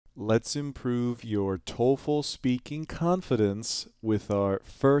Let's improve your TOEFL speaking confidence with our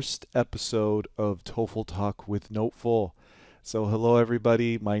first episode of TOEFL Talk with NoteFull. So, hello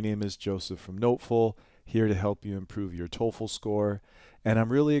everybody. My name is Joseph from NoteFull, here to help you improve your TOEFL score. And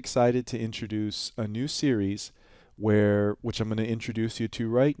I'm really excited to introduce a new series which I'm going to introduce you to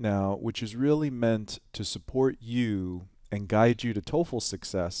right now, which is really meant to support you and guide you to TOEFL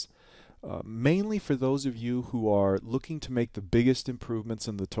success, mainly for those of you who are looking to make the biggest improvements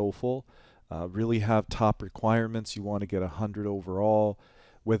in the TOEFL, really have top requirements. You want to get 100 overall,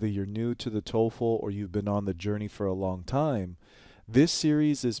 whether you're new to the TOEFL or you've been on the journey for a long time. This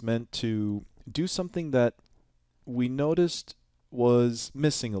series is meant to do something that we noticed was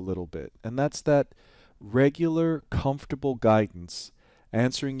missing a little bit, and that's that regular, comfortable guidance,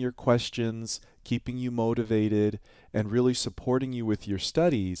 answering your questions, keeping you motivated, and really supporting you with your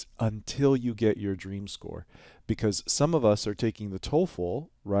studies until you get your dream score. Because some of us are taking the TOEFL,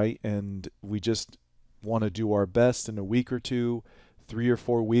 right, and we just want to do our best in a week or two, 3 or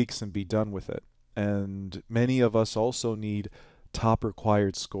 4 weeks, and be done with it. And many of us also need top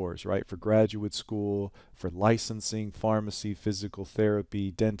required scores, right? For graduate school, for licensing, pharmacy, physical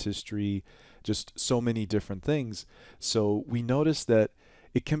therapy, dentistry, just so many different things. So we notice that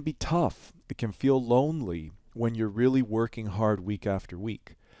it can be tough. It can feel lonely when you're really working hard week after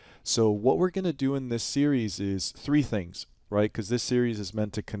week. So what we're going to do in this series is three things, right? Because this series is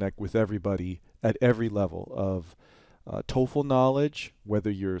meant to connect with everybody at every level of TOEFL knowledge,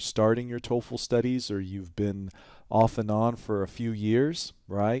 whether you're starting your TOEFL studies or you've been off and on for a few years,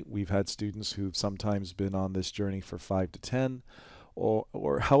 right? We've had students who've sometimes been on this journey for 5 to 10,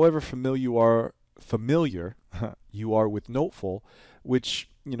 or however familiar you are with NoteFull, which,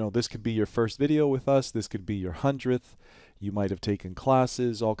 this could be your first video with us, this could be your 100th, you might have taken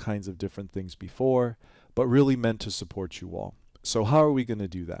classes, all kinds of different things before, but really meant to support you all. So how are we going to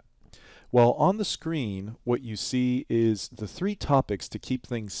do that? Well, on the screen, what you see is the three topics to keep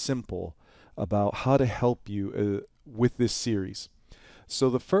things simple about how to help you with this series. So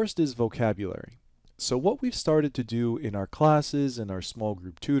the first is vocabulary. So what we've started to do in our classes and our small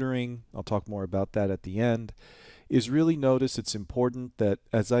group tutoring, I'll talk more about that at the end, is really notice it's important that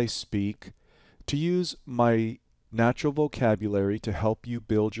as I speak, to use my natural vocabulary to help you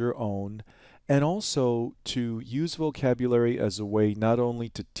build your own, and also to use vocabulary as a way not only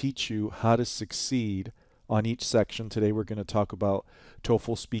to teach you how to succeed on each section. Today we're going to talk about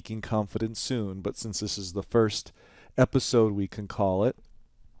TOEFL speaking confidence soon, but since this is the first episode, we can call it,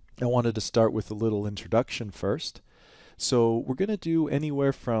 I wanted to start with a little introduction first. So we're going to do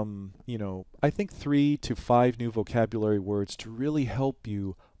anywhere from, I think 3 to 5 new vocabulary words to really help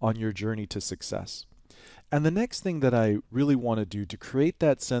you on your journey to success. And the next thing that I really want to do to create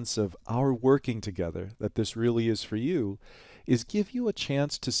that sense of our working together, that this really is for you, is give you a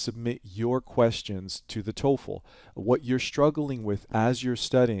chance to submit your questions to the TOEFL, what you're struggling with as you're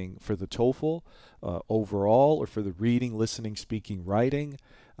studying for the TOEFL overall, or for the reading, listening, speaking, writing,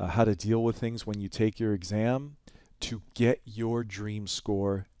 how to deal with things when you take your exam, to get your dream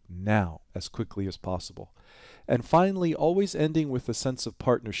score now as quickly as possible. And finally, always ending with a sense of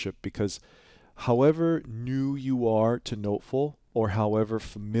partnership, because however new you are to NoteFull or however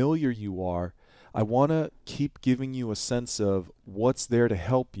familiar you are, I want to keep giving you a sense of what's there to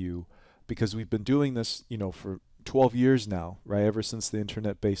help you, because we've been doing this, for 12 years now, right? Ever since the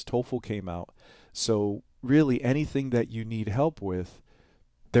internet-based TOEFL came out. So really anything that you need help with,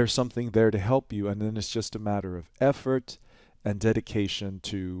 there's something there to help you, and then it's just a matter of effort and dedication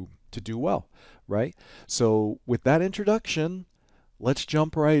to do well, right? So with that introduction, let's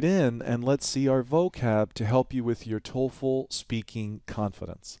jump right in and let's see our vocab to help you with your TOEFL speaking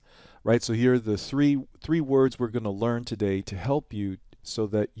confidence, right? So here are the three words we're going to learn today to help you so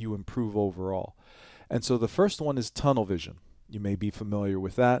that you improve overall. And so the first one is tunnel vision. You may be familiar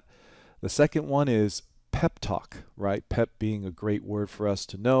with that. The second one is pep talk, right? Pep being a great word for us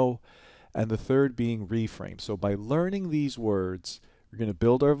to know. And the third being reframe. So by learning these words, we're going to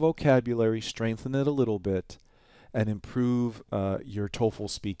build our vocabulary, strengthen it a little bit, and improve your TOEFL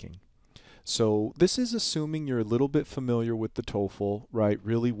speaking. So this is assuming you're a little bit familiar with the TOEFL, right?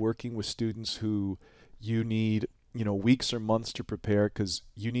 Really working with students who you need, weeks or months to prepare, because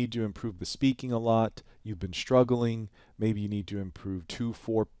you need to improve the speaking a lot. You've been struggling. Maybe you need to improve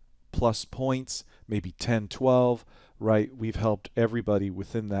 2-4+ points, maybe 10-12, right? We've helped everybody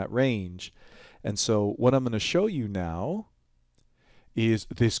within that range. And so what I'm going to show you now is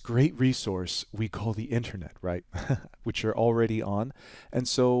this great resource we call the internet, right? Which you're already on. And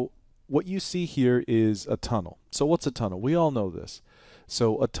so what you see here is a tunnel. So what's a tunnel? We all know this.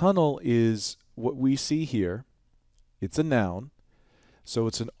 So a tunnel is what we see here. It's a noun. So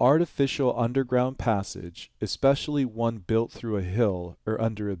it's an artificial underground passage, especially one built through a hill or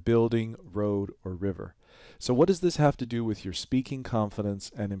under a building, road, or river. So what does this have to do with your speaking confidence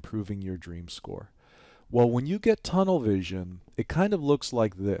and improving your dream score? Well, when you get tunnel vision, it kind of looks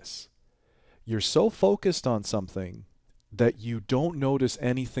like this. You're so focused on something that you don't notice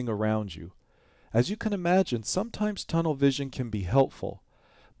anything around you. As you can imagine, sometimes tunnel vision can be helpful,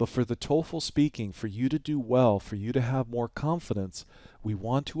 but for the TOEFL speaking, for you to do well, for you to have more confidence, we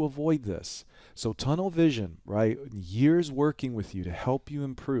want to avoid this. So tunnel vision, right? Years working with you to help you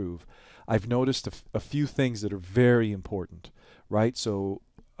improve. I've noticed a few things that are very important, right? So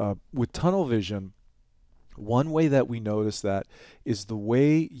with tunnel vision, one way that we notice that is the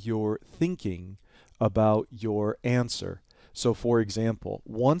way you're thinking about your answer. So for example,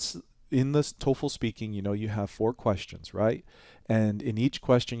 once in this TOEFL speaking, you know, you have 4 questions, right? And in each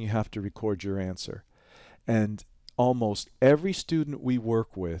question, you have to record your answer. And almost every student we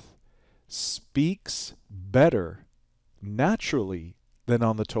work with speaks better naturally than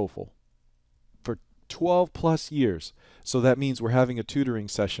on the TOEFL for 12 plus years. So that means we're having a tutoring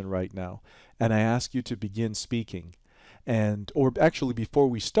session right now, and I ask you to begin speaking. And, or actually before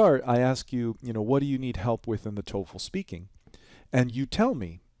we start, I ask you, you know, what do you need help with in the TOEFL speaking? And you tell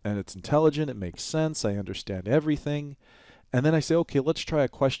me, and it's intelligent, it makes sense, I understand everything. And then I say, okay, let's try a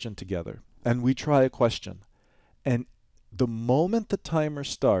question together. And we try a question. And the moment the timer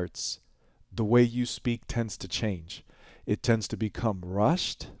starts, the way you speak tends to change. It tends to become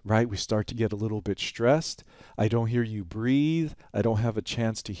rushed, right? We start to get a little bit stressed. I don't hear you breathe. I don't have a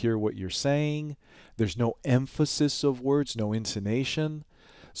chance to hear what you're saying. There's no emphasis of words, no intonation.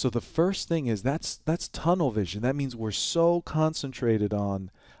 So the first thing is that's tunnel vision. That means we're so concentrated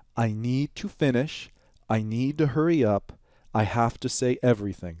on, I need to finish, I need to hurry up, I have to say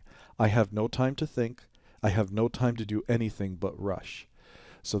everything. I have no time to think. I have no time to do anything but rush.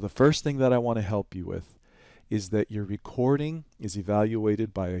 So the first thing that I want to help you with is that your recording is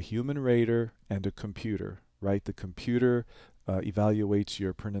evaluated by a human rater and a computer, right? The computer evaluates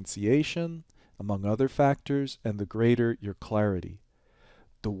your pronunciation, among other factors, and the grader your clarity.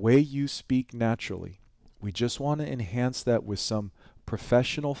 The way you speak naturally. We just want to enhance that with some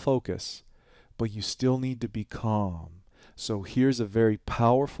professional focus, but you still need to be calm. So here's a very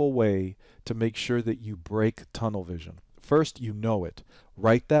powerful way to make sure that you break tunnel vision. First, you know it.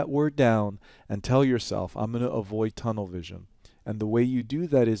 Write that word down and tell yourself, I'm going to avoid tunnel vision. And the way you do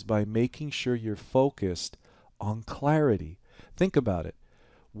that is by making sure you're focused on clarity. Think about it.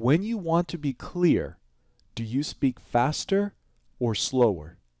 When you want to be clear, do you speak faster or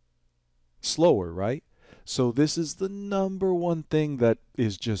slower? Slower, right? So this is the number one thing that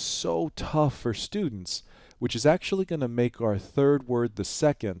is just so tough for students, which is actually going to make our third word the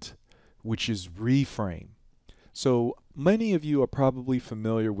second, which is reframe. So many of you are probably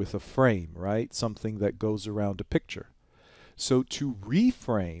familiar with a frame, right? Something that goes around a picture. So to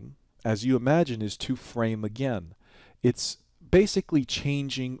reframe, as you imagine, is to frame again. It's basically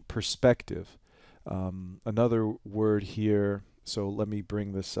changing perspective. Another word here, so let me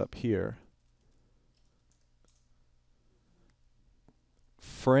bring this up here.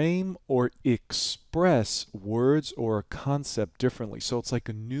 Frame or express words or a concept differently. So it's like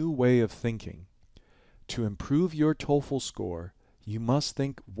a new way of thinking. To improve your TOEFL score, you must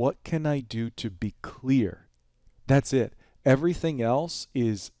think, what can I do to be clear? That's it. Everything else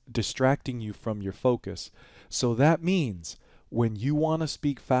is distracting you from your focus. So that means when you want to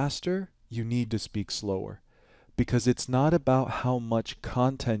speak faster, you need to speak slower. Because it's not about how much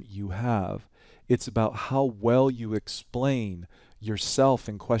content you have. It's about how well you explain yourself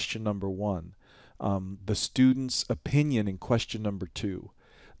in question number 1, the student's opinion in question number 2,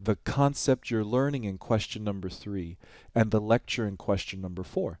 the concept you're learning in question number 3, and the lecture in question number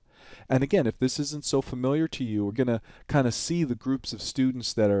 4. And again, if this isn't so familiar to you, we're going to kind of see the groups of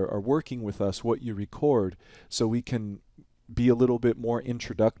students that are working with us, what you record, so we can be a little bit more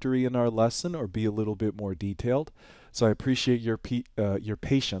introductory in our lesson or be a little bit more detailed. So I appreciate your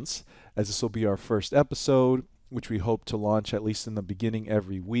patience, as this will be our first episode, which we hope to launch at least in the beginning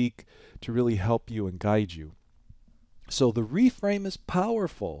every week to really help you and guide you. So the reframe is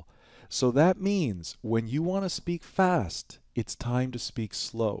powerful. So that means when you want to speak fast, it's time to speak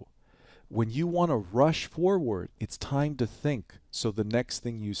slow. When you want to rush forward, it's time to think. So the next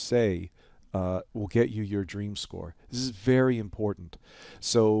thing you say will get you your dream score. This is very important.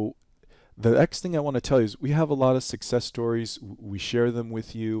 So the next thing I want to tell you is we have a lot of success stories. We share them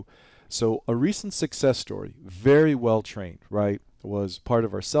with you. So a recent success story, very well trained, right, was part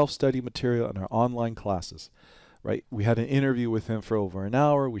of our self-study material and our online classes, right? We had an interview with him for over an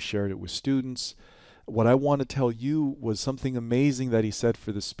hour. We shared it with students. What I want to tell you was something amazing that he said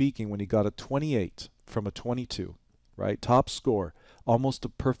for the speaking when he got a 28 from a 22, right? Top score, almost a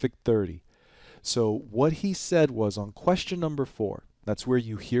perfect 30. So what he said was on question number 4, that's where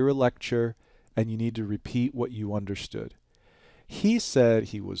you hear a lecture and you need to repeat what you understood. He said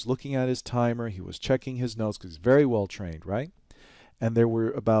he was looking at his timer, he was checking his notes because he's very well trained, right? And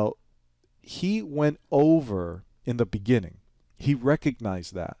he went over in the beginning. He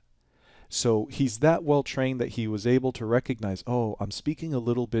recognized that. So he's that well trained that he was able to recognize, oh, I'm speaking a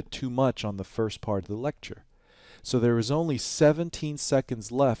little bit too much on the first part of the lecture. So there was only 17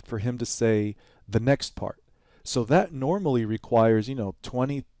 seconds left for him to say the next part. So that normally requires,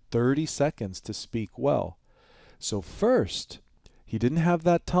 20, 30 seconds to speak well. So first, he didn't have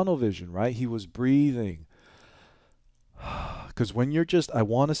that tunnel vision, right? He was breathing. Because when you're just, I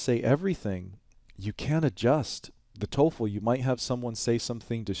want to say everything, you can't adjust. The TOEFL, you might have someone say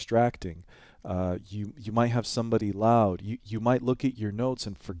something distracting. You might have somebody loud. You might look at your notes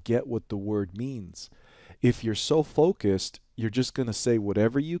and forget what the word means. If you're so focused, you're just going to say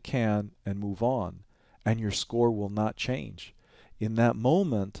whatever you can and move on, and your score will not change. In that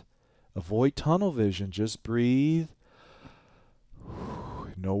moment, avoid tunnel vision. Just breathe.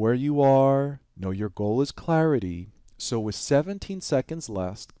 Know where you are. Know your goal is clarity. So with 17 seconds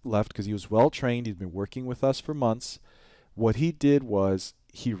left, because he was well trained, he'd been working with us for months, what he did was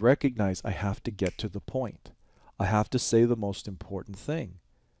he recognized, I have to get to the point. I have to say the most important thing.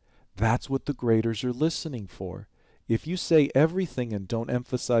 That's what the graders are listening for. If you say everything and don't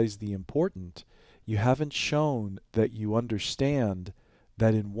emphasize the important, you haven't shown that you understand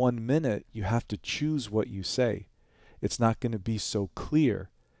that in 1 minute you have to choose what you say. It's not going to be so clear,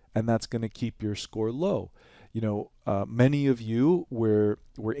 and that's going to keep your score low. Many of you we're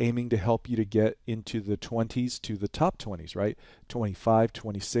aiming to help you to get into the 20s to the top 20s, right? 25,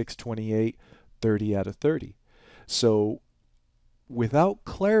 26, 28, 30 out of 30. So without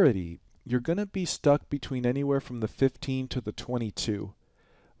clarity, you're going to be stuck between anywhere from the 15 to the 22,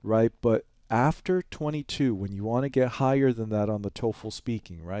 right? But after 22, when you want to get higher than that on the TOEFL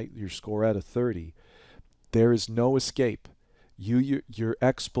speaking, right? Your score out of 30, there is no escape. Your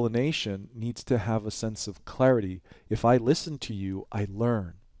explanation needs to have a sense of clarity. If I listen to you, I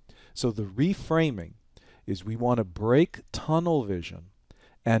learn. So the reframing is we want to break tunnel vision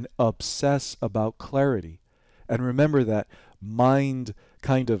and obsess about clarity. And remember that mind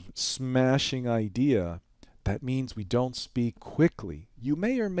kind of smashing idea, that means we don't speak quickly. You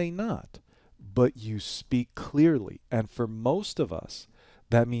may or may not, but you speak clearly. And for most of us,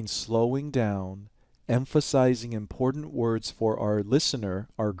 that means slowing down, emphasizing important words for our listener,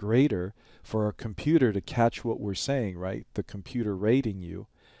 our grader, for our computer to catch what we're saying, right? The computer rating you,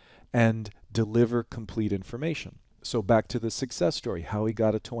 and deliver complete information. So back to the success story, how he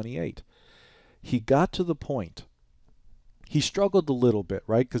got a 28. He got to the point. He struggled a little bit,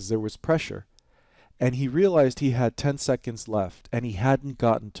 right? Because there was pressure. And he realized he had 10 seconds left, and he hadn't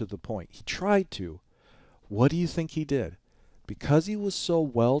gotten to the point. He tried to. What do you think he did? Because he was so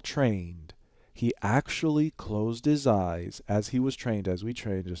well trained, he actually closed his eyes as he was trained, as we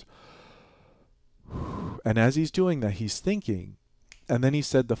trained, just, and as he's doing that, he's thinking, and then he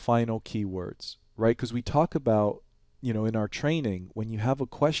said the final key words, right? Because we talk about, in our training, when you have a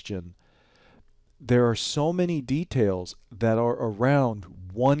question, there are so many details that are around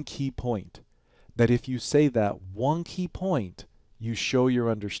one key point, that if you say that one key point, you show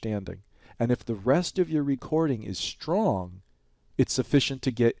your understanding. And if the rest of your recording is strong, it's sufficient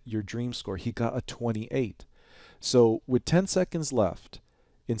to get your dream score. He got a 28. So with 10 seconds left,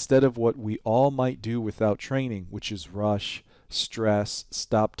 instead of what we all might do without training, which is rush, stress,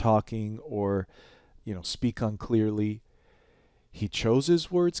 stop talking, or speak unclearly, he chose his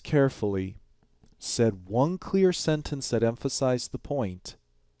words carefully, said one clear sentence that emphasized the point,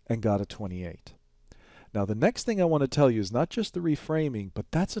 and got a 28. Now the next thing I want to tell you is not just the reframing, but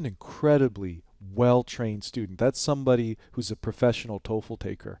that's an incredibly well-trained student. That's somebody who's a professional TOEFL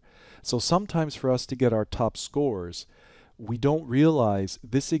taker. So sometimes for us to get our top scores, we don't realize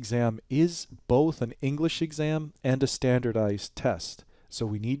this exam is both an English exam and a standardized test. So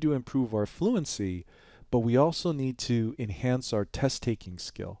we need to improve our fluency, but we also need to enhance our test-taking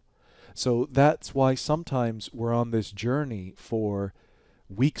skill. So that's why sometimes we're on this journey for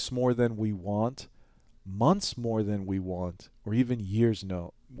weeks more than we want, months more than we want, or even years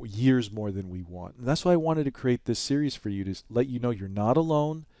more than we want. And that's why I wanted to create this series for you, to let you know you're not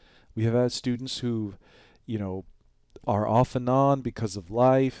alone. We have had students who, are off and on because of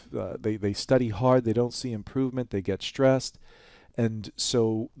life. They study hard, they don't see improvement, they get stressed. And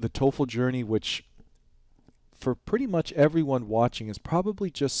so the TOEFL journey, which for pretty much everyone watching is probably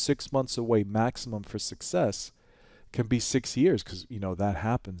just 6 months away maximum for success. Can be 6 years because that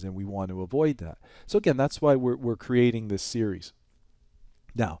happens and we want to avoid that. So again, that's why we're creating this series.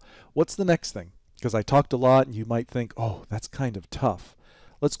 Now, what's the next thing? Because I talked a lot and you might think, oh, that's kind of tough.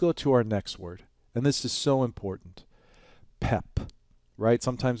 Let's go to our next word. And this is so important. Pep, right?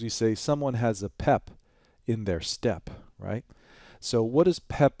 Sometimes we say someone has a pep in their step, right? So what does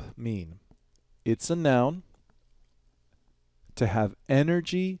pep mean? It's a noun. To have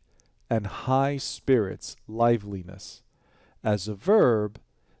energy and high spirits, liveliness. As a verb,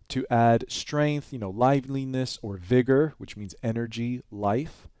 to add strength, liveliness or vigor, which means energy,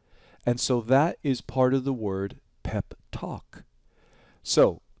 life. And so that is part of the word pep talk.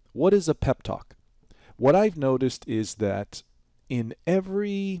 So, what is a pep talk? What I've noticed is that in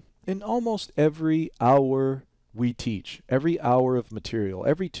almost every hour we teach, every hour of material,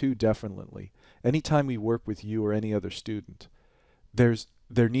 every two definitely, anytime we work with you or any other student,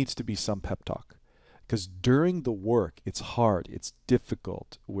 there needs to be some pep talk. Because during the work, it's hard, it's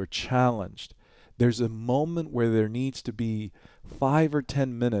difficult, we're challenged. There's a moment where there needs to be 5 or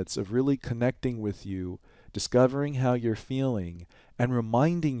 10 minutes of really connecting with you, discovering how you're feeling, and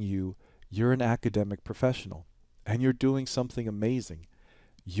reminding you you're an academic professional and you're doing something amazing.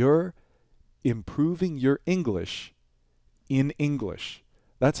 You're improving your English in English.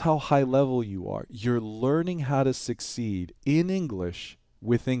 That's how high level you are. You're learning how to succeed in English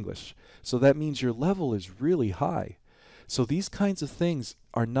with English. So that means your level is really high. So these kinds of things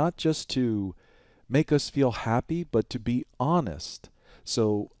are not just to make us feel happy, but to be honest.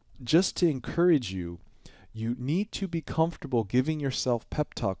 So just to encourage you, you need to be comfortable giving yourself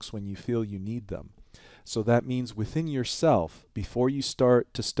pep talks when you feel you need them. So that means within yourself, before you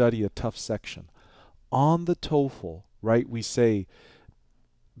start to study a tough section. On the TOEFL, right, we say,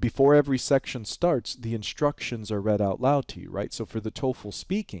 before every section starts, the instructions are read out loud to you, right? So for the TOEFL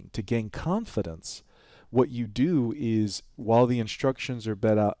speaking, to gain confidence, what you do is, while the instructions are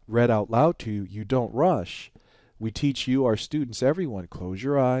read out loud to you, you don't rush. We teach you, our students, everyone, close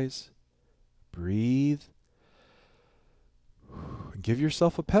your eyes, breathe, and give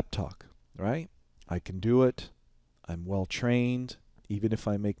yourself a pep talk, right? I can do it. I'm well trained. Even if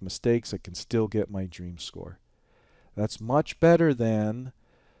I make mistakes, I can still get my dream score. That's much better than,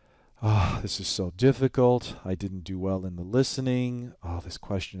 this is so difficult. I didn't do well in the listening. This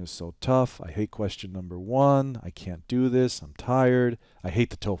question is so tough. I hate question number 1. I can't do this. I'm tired. I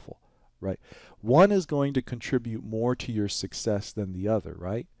hate the TOEFL, right? One is going to contribute more to your success than the other,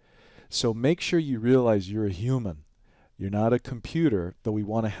 right? So make sure you realize you're a human. You're not a computer, though we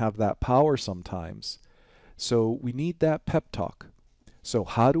want to have that power sometimes. So we need that pep talk. So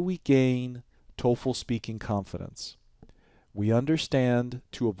how do we gain TOEFL speaking confidence? We understand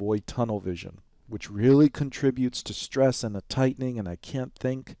to avoid tunnel vision, which really contributes to stress and a tightening and I can't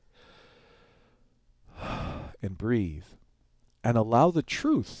think. And breathe. And allow the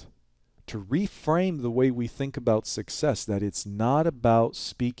truth to reframe the way we think about success, that it's not about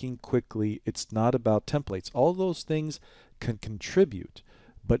speaking quickly, it's not about templates. All those things can contribute,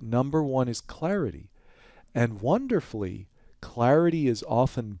 but number one is clarity. And wonderfully, clarity is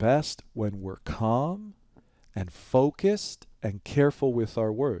often best when we're calm and focused and careful with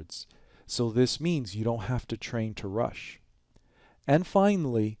our words. So this means you don't have to train to rush. And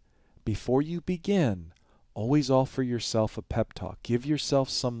finally, before you begin, always offer yourself a pep talk. Give yourself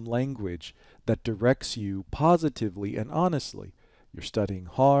some language that directs you positively and honestly. You're studying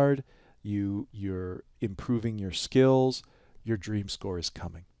hard, you're improving your skills, your dream score is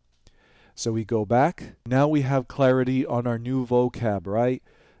coming. So we go back. Now we have clarity on our new vocab, right?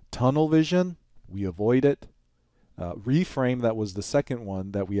 Tunnel vision, we avoid it. Reframe, that was the second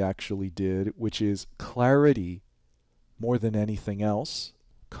one that we actually did, which is clarity more than anything else.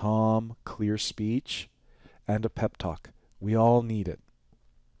 Calm, clear speech, and a pep talk. We all need it.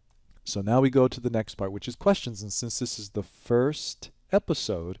 So now we go to the next part, which is questions. And since this is the first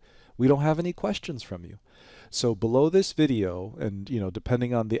episode, we don't have any questions from you. So below this video, and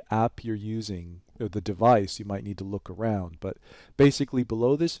depending on the app you're using or the device, you might need to look around. But basically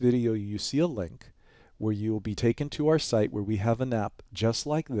below this video, you see a link where you will be taken to our site where we have an app just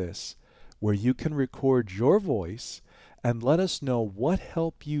like this, where you can record your voice and let us know what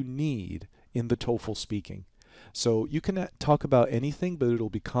help you need in the TOEFL speaking. So you can talk about anything, but it'll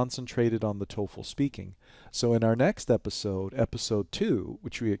be concentrated on the TOEFL speaking. So in our next episode, episode 2,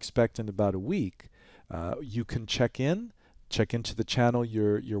 which we expect in about a week, you can check into the channel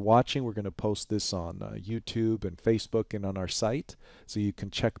you're watching. We're going to post this on YouTube and Facebook and on our site, so you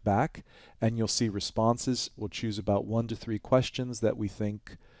can check back and you'll see responses. We'll choose about 1 to 3 questions that we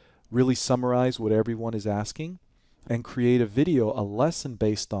think really summarize what everyone is asking, and create a video, a lesson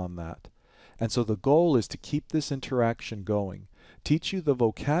based on that. And so the goal is to keep this interaction going, teach you the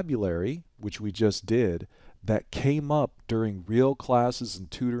vocabulary, which we just did, that came up during real classes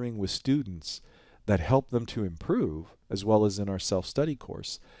and tutoring with students that help them to improve, as well as in our self-study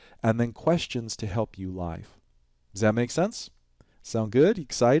course, and then questions to help you live. Does that make sense? Sound good?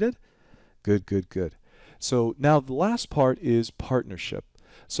 Excited? Good, good, good. So now the last part is partnership.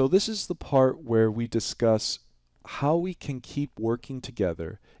 So this is the part where we discuss how we can keep working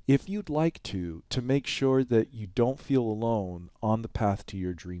together, if you'd like to make sure that you don't feel alone on the path to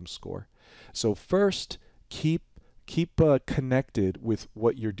your dream score. So first, keep connected with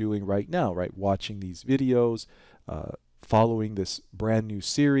what you're doing right now, right? Watching these videos, following this brand new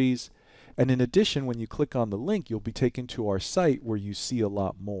series. And in addition, when you click on the link, you'll be taken to our site where you see a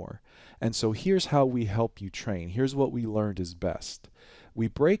lot more. And so here's how we help you train. Here's what we learned is best. We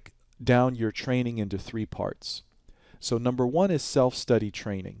break down your training into 3 parts. So number 1 is self-study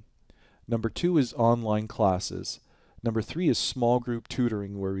training. Number 2 is online classes. Number 3 is small group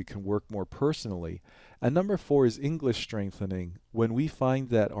tutoring where we can work more personally. And number 4 is English strengthening when we find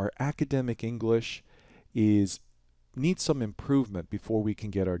that our academic English needs some improvement before we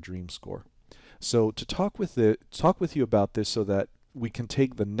can get our dream score. So to talk with you about this so that we can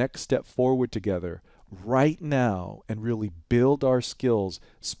take the next step forward together right now and really build our skills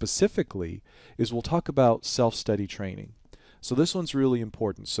specifically is we'll talk about self-study training. So this one's really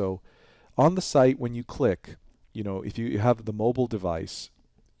important. So on the site, when you click, if you have the mobile device,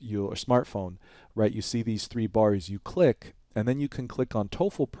 your smartphone, right, you see these 3 bars, you click, and then you can click on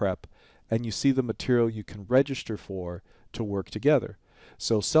TOEFL Prep, and you see the material you can register for to work together.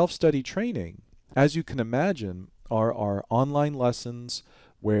 So self-study training, as you can imagine, are our online lessons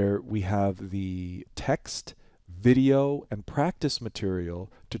where we have the text, video, and practice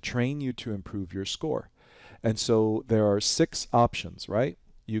material to train you to improve your score. And so there are 6 options, right?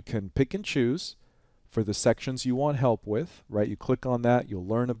 You can pick and choose for the sections you want help with, right? You click on that, you'll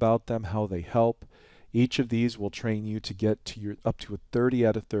learn about them, how they help. Each of these will train you to get to up to a 30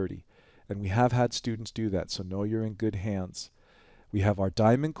 out of 30. And we have had students do that, so know you're in good hands. We have our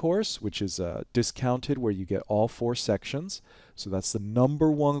Diamond course, which is discounted, where you get all 4 sections. So that's the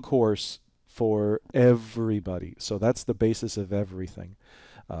number 1 course for everybody. So that's the basis of everything.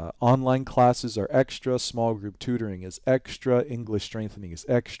 Online classes are extra. Small group tutoring is extra. English strengthening is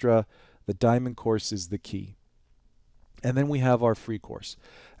extra. The Diamond course is the key. And then we have our free course.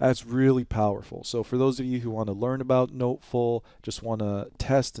 That's really powerful. So for those of you who want to learn about NoteFull, just want to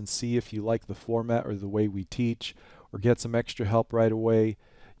test and see if you like the format or the way we teach, or get some extra help right away,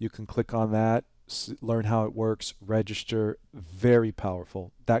 you can click on that, learn how it works, register. Very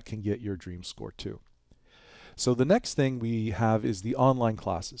powerful. That can get your dream score too. So the next thing we have is the online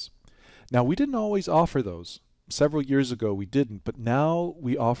classes. Now, we didn't always offer those. Several years ago we didn't, but now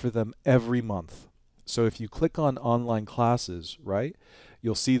we offer them every month. So if you click on online classes, right,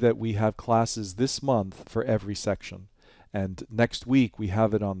 you'll see that we have classes this month for every section. And next week we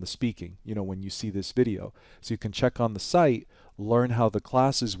have it on the speaking, when you see this video. So you can check on the site, learn how the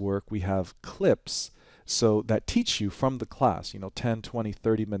classes work. We have clips so that teach you from the class, 10, 20,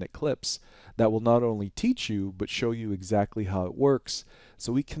 30-minute clips that will not only teach you, but show you exactly how it works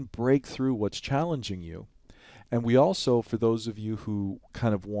so we can break through what's challenging you. And we also, for those of you who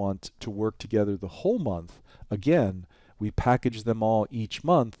kind of want to work together the whole month, again, we package them all each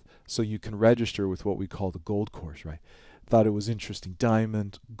month so you can register with what we call the gold course, right? Thought it was interesting,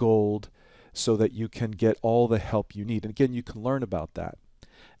 diamond, gold, so that you can get all the help you need. And again, you can learn about that.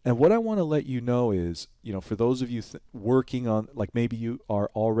 And what I want to let you know is, for those of you working on, like maybe you are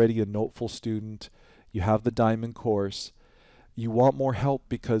already a NoteFull student, you have the diamond course, you want more help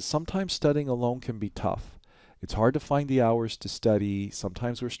because sometimes studying alone can be tough. It's hard to find the hours to study.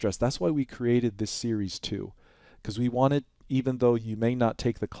 Sometimes we're stressed. That's why we created this series too, because we wanted, even though you may not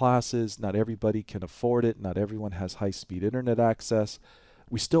take the classes, not everybody can afford it, not everyone has high-speed internet access,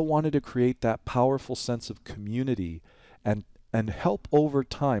 we still wanted to create that powerful sense of community and help over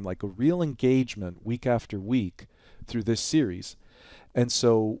time, like a real engagement week after week through this series. And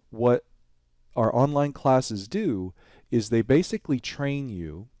so what our online classes do is they basically train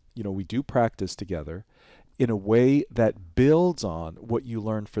you, we do practice together, in a way that builds on what you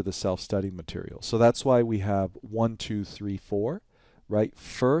learned for the self-study material. So that's why we have 1, 2, 3, 4, right?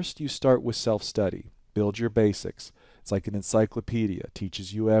 First, you start with self-study. Build your basics. It's like an encyclopedia.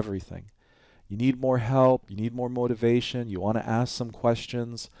 Teaches you everything. You need more help. You need more motivation. You want to ask some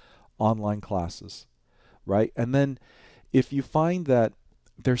questions. Online classes, right? And then if you find that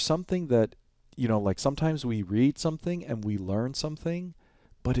there's something that, like sometimes we read something and we learn something,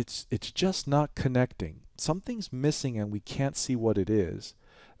 but it's just not connecting. Something's missing and we can't see what it is.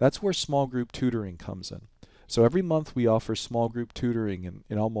 That's where small group tutoring comes in. So every month we offer small group tutoring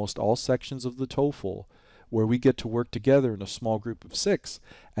in almost all sections of the TOEFL, where we get to work together in a small group of 6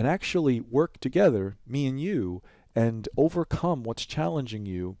 and actually work together, me and you, and overcome what's challenging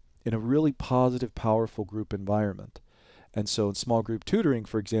you in a really positive, powerful group environment. And so in small group tutoring,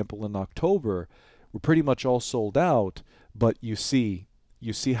 for example, in October, we're pretty much all sold out, but you see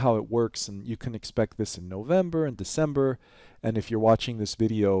how it works, and you can expect this in November and December. And if you're watching this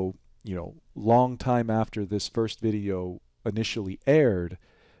video, long time after this first video initially aired,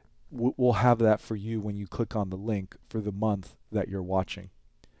 we'll have that for you when you click on the link for the month that you're watching.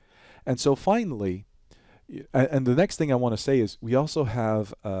 And so finally, and the next thing I want to say is we also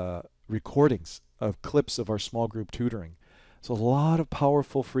have recordings of clips of our small group tutoring. So a lot of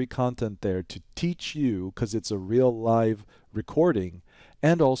powerful free content there to teach you, because it's a real live recording,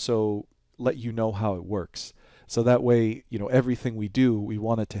 and also let you know how it works. So that way, everything we do, we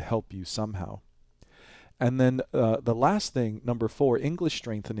want it to help you somehow. And then the last thing, number 4, English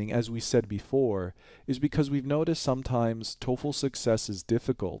strengthening, as we said before, is because we've noticed sometimes TOEFL success is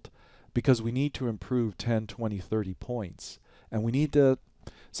difficult because we need to improve 10, 20, 30 points. And we need to,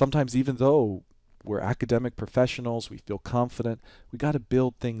 sometimes even though we're academic professionals, we feel confident, we got to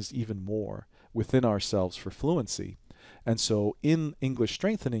build things even more within ourselves for fluency. And so in English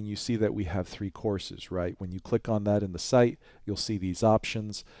strengthening, you see that we have 3 courses, right? When you click on that in the site, you'll see these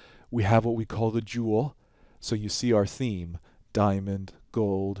options. We have what we call the jewel. So you see our theme, diamond,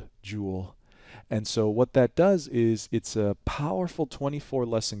 gold, jewel. And so what that does is it's a powerful 24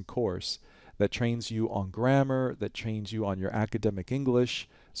 lesson course that trains you on grammar, that trains you on your academic English,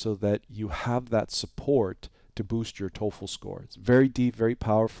 so that you have that support to boost your TOEFL score. It's very deep, very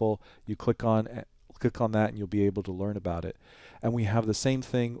powerful. You click on that and you'll be able to learn about it. And we have the same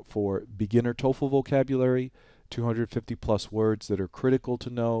thing for beginner TOEFL vocabulary, 250 plus words that are critical to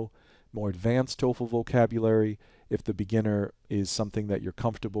know, more advanced TOEFL vocabulary if the beginner is something that you're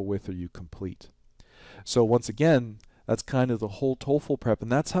comfortable with or you complete. So once again, that's kind of the whole TOEFL prep,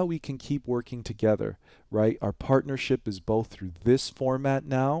 and that's how we can keep working together, right? Our partnership is both through this format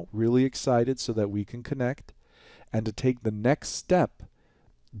now, really excited so that we can connect, and to take the next step,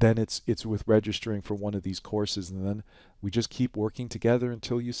 then it's with registering for one of these courses, and then we just keep working together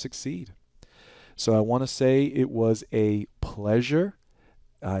until you succeed. So I want to say it was a pleasure.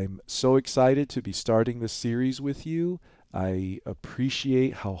 I'm so excited to be starting this series with you. I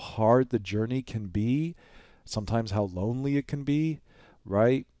appreciate how hard the journey can be, sometimes how lonely it can be,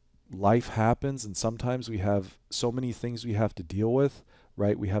 right? Life happens, and sometimes we have so many things we have to deal with,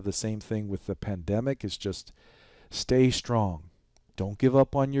 right? We have the same thing with the pandemic. It's just stay strong. Don't give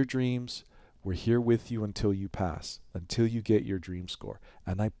up on your dreams. We're here with you until you pass, until you get your dream score.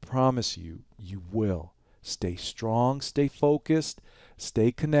 And I promise you, you will. Stay strong, stay focused,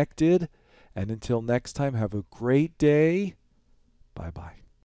 stay connected, and until next time, have a great day. Bye-bye.